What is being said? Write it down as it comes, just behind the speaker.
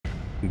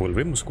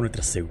Volvemos con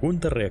nuestra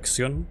segunda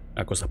reacción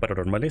a cosas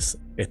paranormales.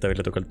 Esta vez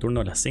le toca el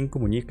turno a las 5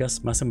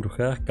 muñecas más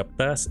embrujadas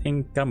captadas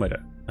en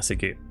cámara. Así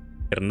que,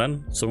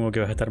 Hernán, supongo que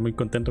vas a estar muy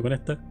contento con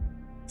esta.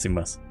 Sin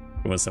más,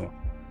 comencemos.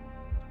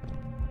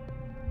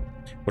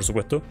 Por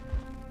supuesto,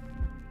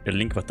 el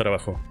link va a estar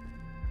abajo.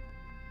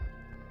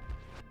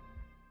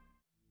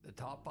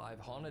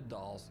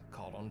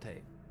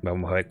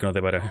 Vamos a ver qué nos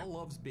depara.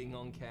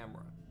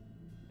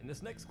 In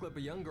this next clip,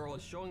 a young girl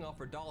is showing off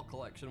her doll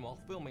collection while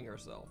filming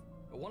herself.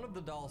 But one of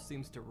the dolls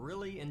seems to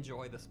really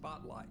enjoy the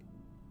spotlight.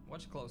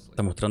 Watch closely.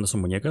 ¿Está mostrando sus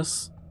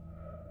muñecas?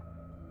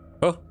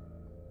 ¡Oh!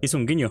 Hizo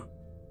un guiño.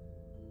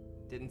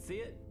 Didn't see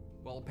it?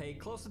 Well, pay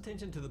close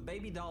attention to the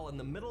baby doll in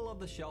the middle of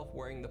the shelf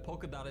wearing the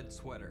polka dotted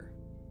sweater.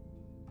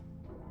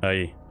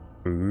 Ahí.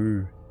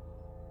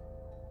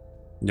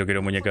 Yo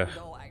quiero muñecas.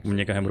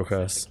 Muñecas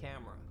embrujadas.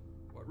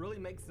 What really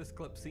makes this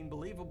clip seem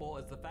believable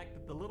is the fact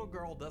that the little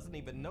girl doesn't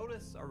even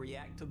notice or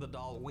react to the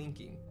doll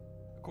winking.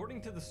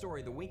 According to the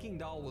story, the winking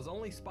doll was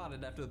only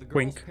spotted after the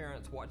girl's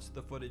parents watched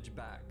the footage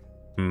back.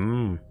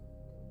 The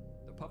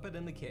puppet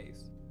in the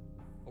case.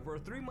 Over a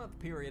 3-month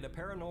period, a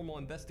paranormal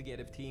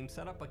investigative team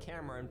set up a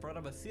camera in front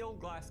of a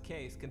sealed glass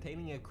case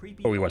containing a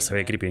creepy igual se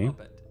ve creepy, ¿eh?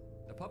 puppet.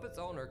 The puppet's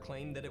owner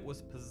claimed that it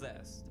was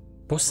possessed.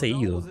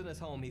 Poseído.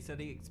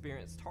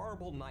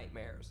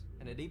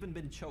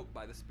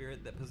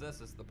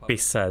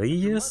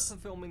 Pesadillas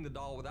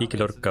y que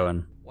lo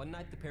ahorcaban.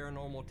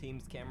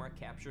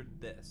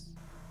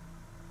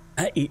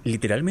 Ah, y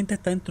literalmente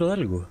está dentro de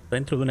algo. Está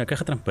dentro de una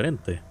caja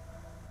transparente.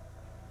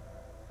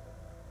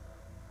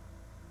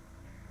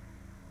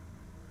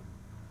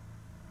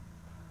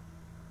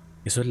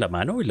 ¿Eso es la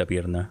mano o es la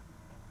pierna?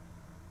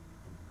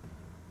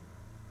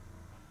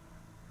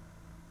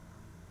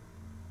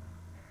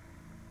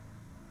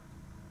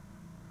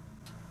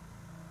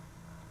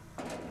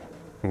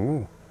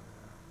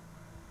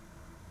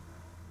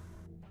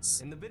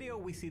 In the video,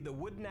 we see the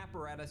wooden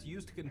apparatus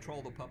used to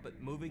control the puppet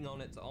moving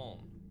on its own.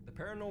 The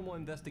paranormal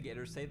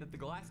investigators say that the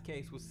glass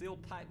case was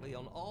sealed tightly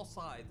on all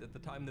sides at the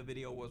time the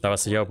video was Estaba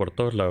sellado por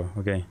todos lados,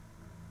 ok.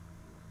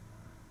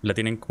 La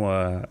tienen como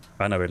a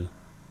Annabelle.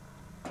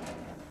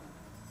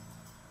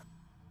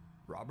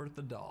 Robert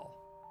the Doll.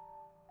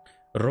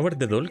 Robert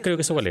the Doll, creo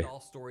que eso vale.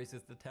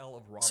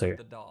 Sí.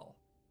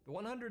 The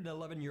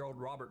 111-year-old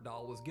Robert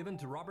doll was given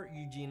to Robert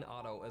Eugene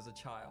Otto as a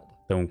child.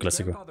 Es un His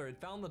clásico. grandfather had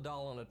found the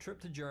doll on a trip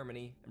to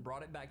Germany and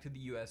brought it back to the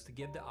US to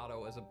give to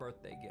Otto as a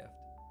birthday gift.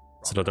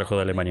 Se lo trajo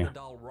de Alemania. The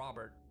doll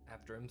Robert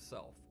after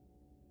himself.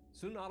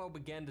 Soon Otto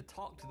began to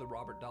talk to the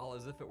Robert doll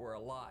as if it were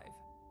alive.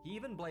 He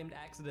even blamed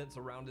accidents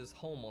around his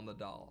home on the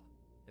doll.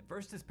 At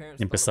first his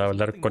parents Empezaba a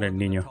hablar con el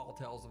niño. tall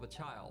tales of a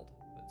child.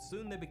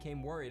 Soon they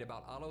became worried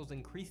about Otto's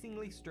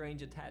increasingly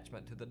strange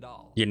attachment to the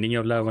doll. Y el niño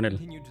hablaba con él.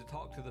 Continued to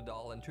talk to the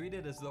doll and treat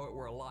it as though it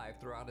were alive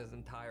throughout his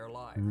entire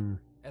life.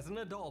 As an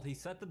adult, he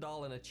set the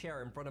doll in a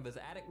chair in front of his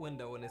attic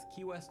window in his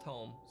Key West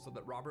home so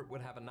that Robert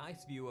would have a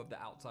nice view of the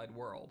outside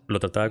world. Lo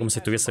trataba como si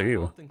estuviese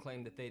vivo. Often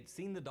claimed that they had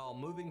seen the doll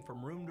moving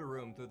from room to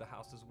room through the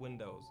house's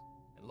windows,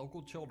 and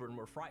local children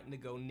were frightened to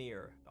go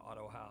near the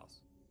Otto house.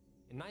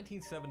 In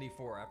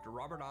 1974, after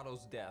Robert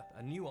Otto's death,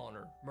 a new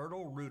owner,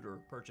 Myrtle Reuter,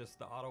 purchased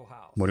the Otto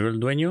house. Murió el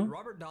dueño,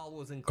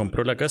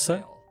 compró la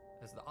casa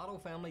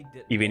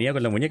y venía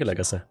con la muñeca a la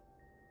casa.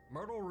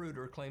 Myrtle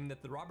Reuter claimed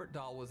that the Robert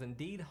doll was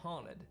indeed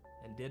haunted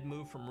and did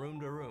move from room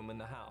to room in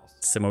the house.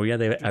 Se movía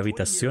de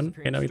habitación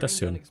en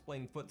habitación.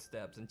 Unexplained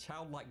footsteps and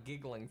childlike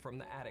giggling from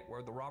the attic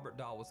where the Robert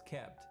doll was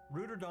kept.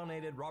 Reuter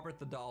donated Robert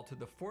the doll to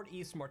the Fort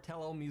East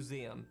Martello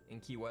Museum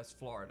in Key West,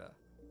 Florida.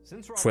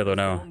 Since Fue Robert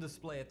donado. was on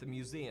display at the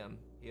museum,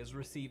 he has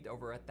received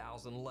over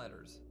 1,000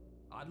 letters.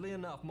 Oddly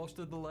enough, most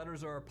of the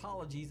letters are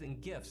apologies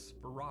and gifts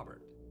for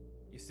Robert.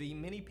 You see,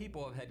 many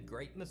people have had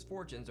great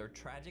misfortunes or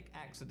tragic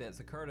accidents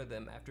occur to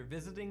them after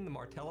visiting the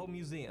Martello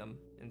Museum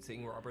and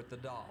seeing Robert the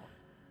doll.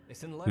 They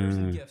send letters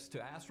and gifts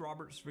to ask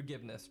Robert's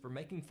forgiveness for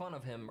making fun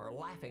of him or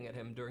laughing at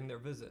him during their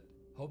visit,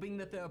 hoping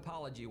that the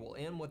apology will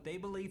end what they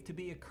believe to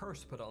be a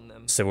curse put on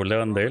them. Se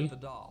burlaban de él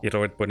y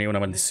Robert ponía una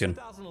maldición. In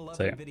this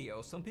 2011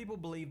 video, some people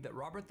believe that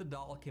Robert the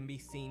doll can be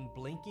seen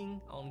blinking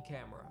on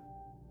camera.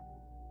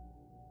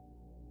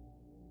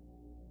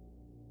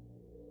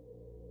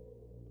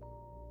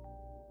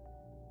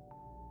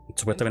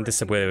 Supuestamente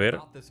se puede ver.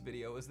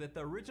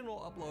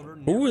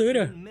 De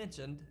veras.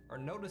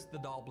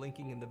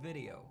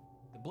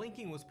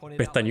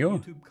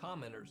 Pestañeó.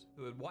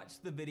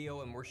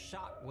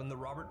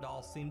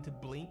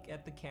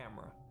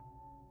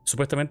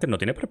 Supuestamente no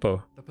tiene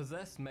párpado.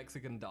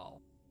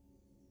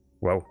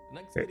 Wow.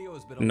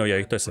 No había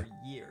visto ese.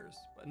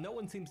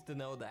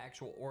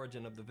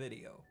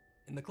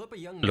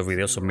 Los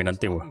videos son bien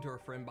antiguos.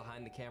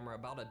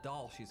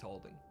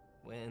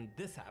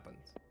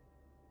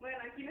 Bueno,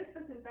 aquí les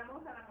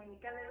presentamos a la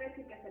muñeca de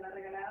Bessie que se la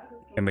regalaron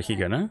sus ¿En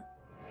mexicana?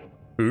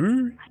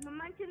 Ay, no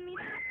manches,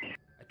 mira.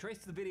 I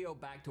traced the video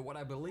back to what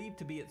I believe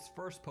to be its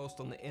first post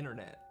on the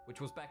internet,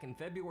 which was back in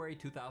February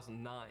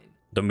 2009.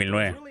 2009.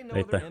 There's really no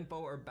Ahí other está.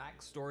 info or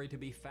backstory to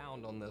be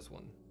found on this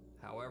one.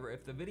 However,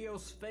 if the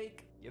video's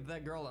fake, Give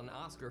that girl an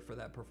Oscar for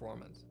that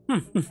performance.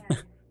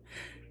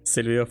 Si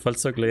el video es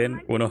falso, que le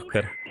den un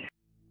Oscar.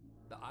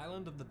 The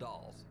Island of the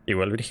Dolls.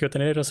 Igual brígido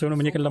tener o sea, una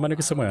muñeca en la mano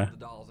que se mueva.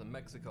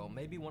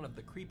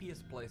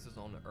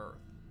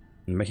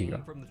 En México.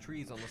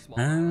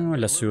 Ah,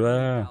 la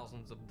ciudad.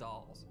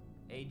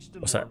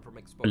 O sea,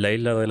 la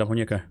isla de las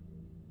muñecas.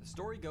 The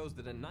story goes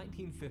that in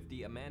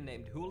 1950, a man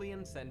named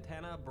Julian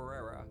Santana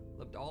Barrera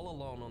lived all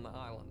alone on the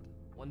island.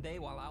 One day,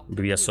 while out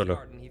in his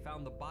garden, he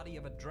found the body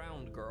of a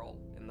drowned girl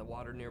in the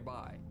water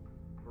nearby.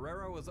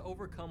 Barrera was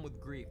overcome with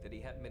grief that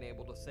he hadn't been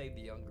able to save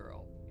the young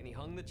girl, and he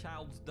hung the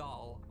child's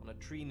doll on a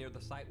tree near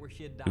the site where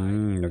she had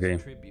died as a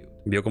tribute.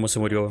 Vio cómo se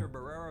murió,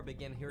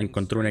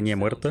 encontró una niña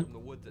muerta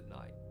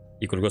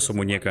y colgó su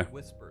muñeca.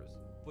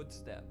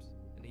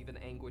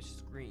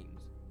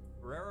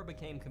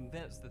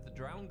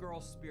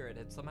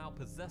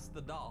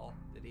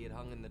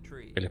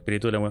 El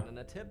espíritu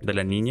de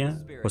la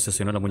niña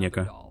posesionó la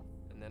muñeca.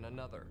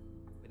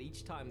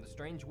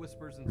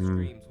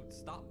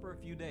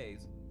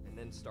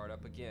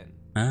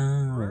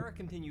 Ah,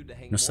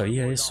 no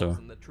sabía eso.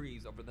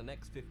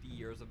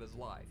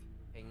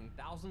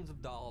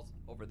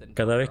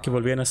 Cada vez que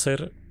volvían a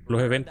hacer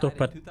los eventos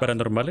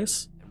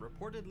paranormales,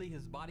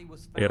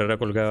 Herrera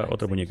colgaba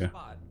otra muñeca.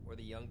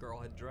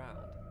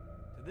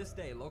 To this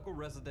day, local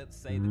residents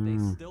say that they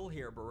still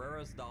hear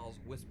Barrera's dolls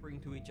whispering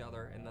to each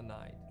other in the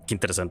night. Qué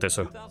interesante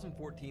eso. In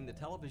 2014, the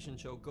television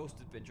show Ghost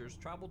Adventures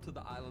traveled to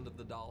the island of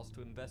the dolls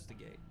to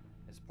investigate.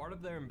 As part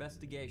of their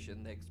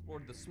investigation, they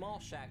explored the small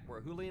shack where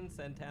Julian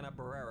Santana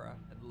Barrera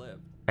had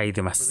lived. Hay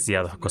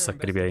demasiadas cosas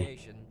creepy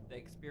ahí. They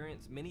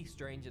experienced many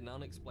strange and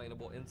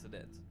unexplainable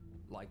incidents,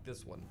 like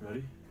this one.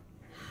 Ready?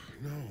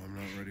 No, I'm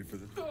not ready for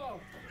this.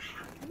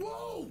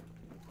 Whoa!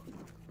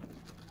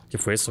 ¿Qué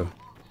fue eso?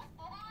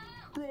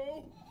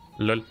 Bro,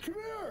 LOL. come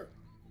here!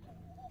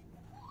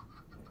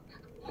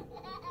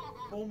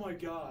 Oh my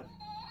god.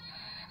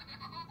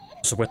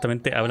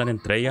 Supuestamente hablan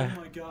entre ellas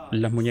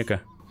las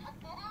muñecas.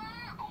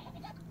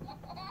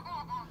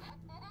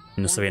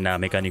 No se ve nada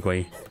mecánico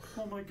ahí.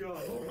 Oh my god.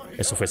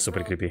 Eso fue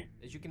super creepy.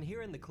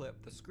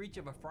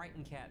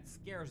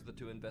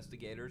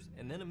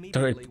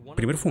 Claro, el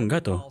primero fue un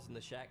gato.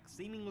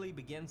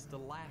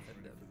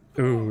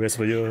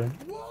 Eso yo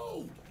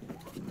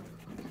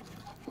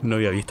no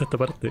había visto esta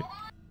parte.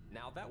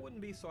 Now that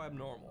wouldn't be so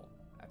abnormal.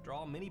 After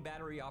all, many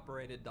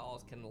battery-operated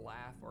dolls can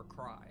laugh or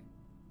cry.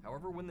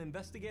 However, when the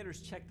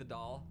investigators check the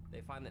doll,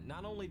 they find that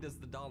not only does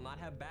the doll not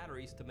have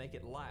batteries to make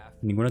it laugh,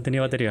 ninguna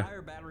tenía the batería.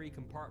 entire battery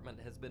compartment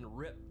has been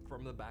ripped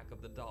from the back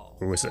of the doll.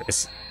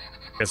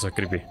 Eso es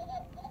creepy.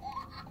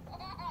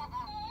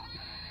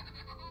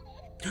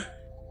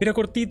 Era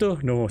cortito.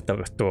 No,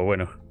 estuvo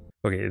bueno.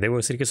 Ok, debo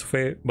decir que eso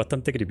fue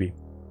bastante creepy.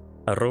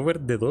 A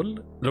Robert de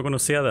Doll lo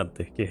conocía de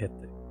antes, que es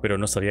este, pero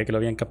no sabía que lo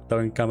habían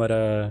captado en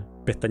cámara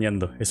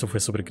pestañeando. Eso fue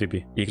súper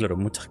creepy. Y claro,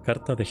 muchas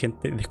cartas de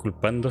gente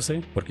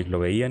disculpándose porque lo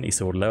veían y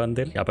se burlaban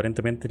de él.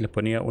 Aparentemente les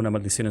ponía una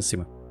maldición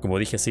encima. Como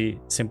dije así,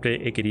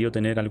 siempre he querido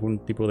tener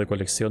algún tipo de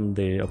colección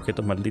de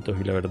objetos malditos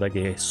y la verdad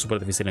que es súper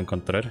difícil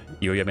encontrar.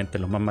 Y obviamente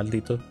los más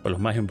malditos o los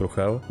más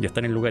embrujados ya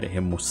están en lugares,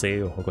 en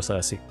museos o cosas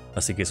así.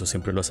 Así que eso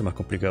siempre lo hace más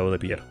complicado de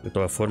pillar. De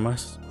todas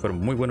formas, fueron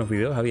muy buenos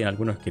videos. Habían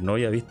algunos que no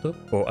había visto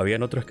o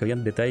habían otros que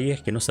habían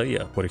detalles que no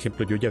sabía. Por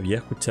ejemplo, yo ya había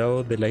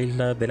escuchado de la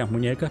isla de las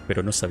muñecas,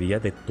 pero no sabía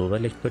de toda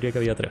la historia que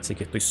había atrás. Así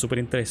que estoy súper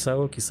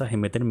interesado quizás en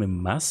meterme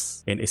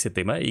más en ese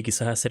tema y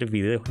quizás hacer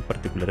videos en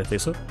particulares de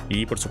eso.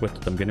 Y por supuesto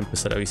también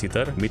empezar a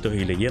visitar mitos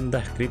y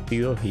leyendas,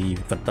 críptidos y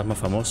fantasmas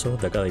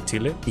famosos de acá de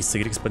Chile y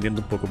seguir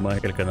expandiendo un poco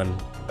más el canal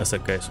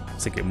acerca de eso.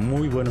 Así que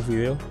muy buenos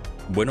videos,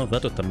 buenos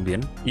datos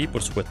también y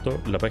por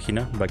supuesto la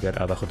página va a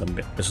quedar abajo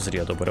también. Eso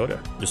sería todo por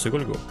ahora. Yo soy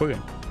Golgo, jueguen,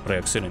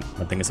 reaccionen,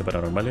 manténganse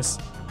paranormales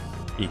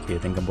y que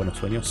tengan buenos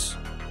sueños.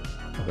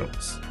 Nos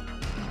vemos.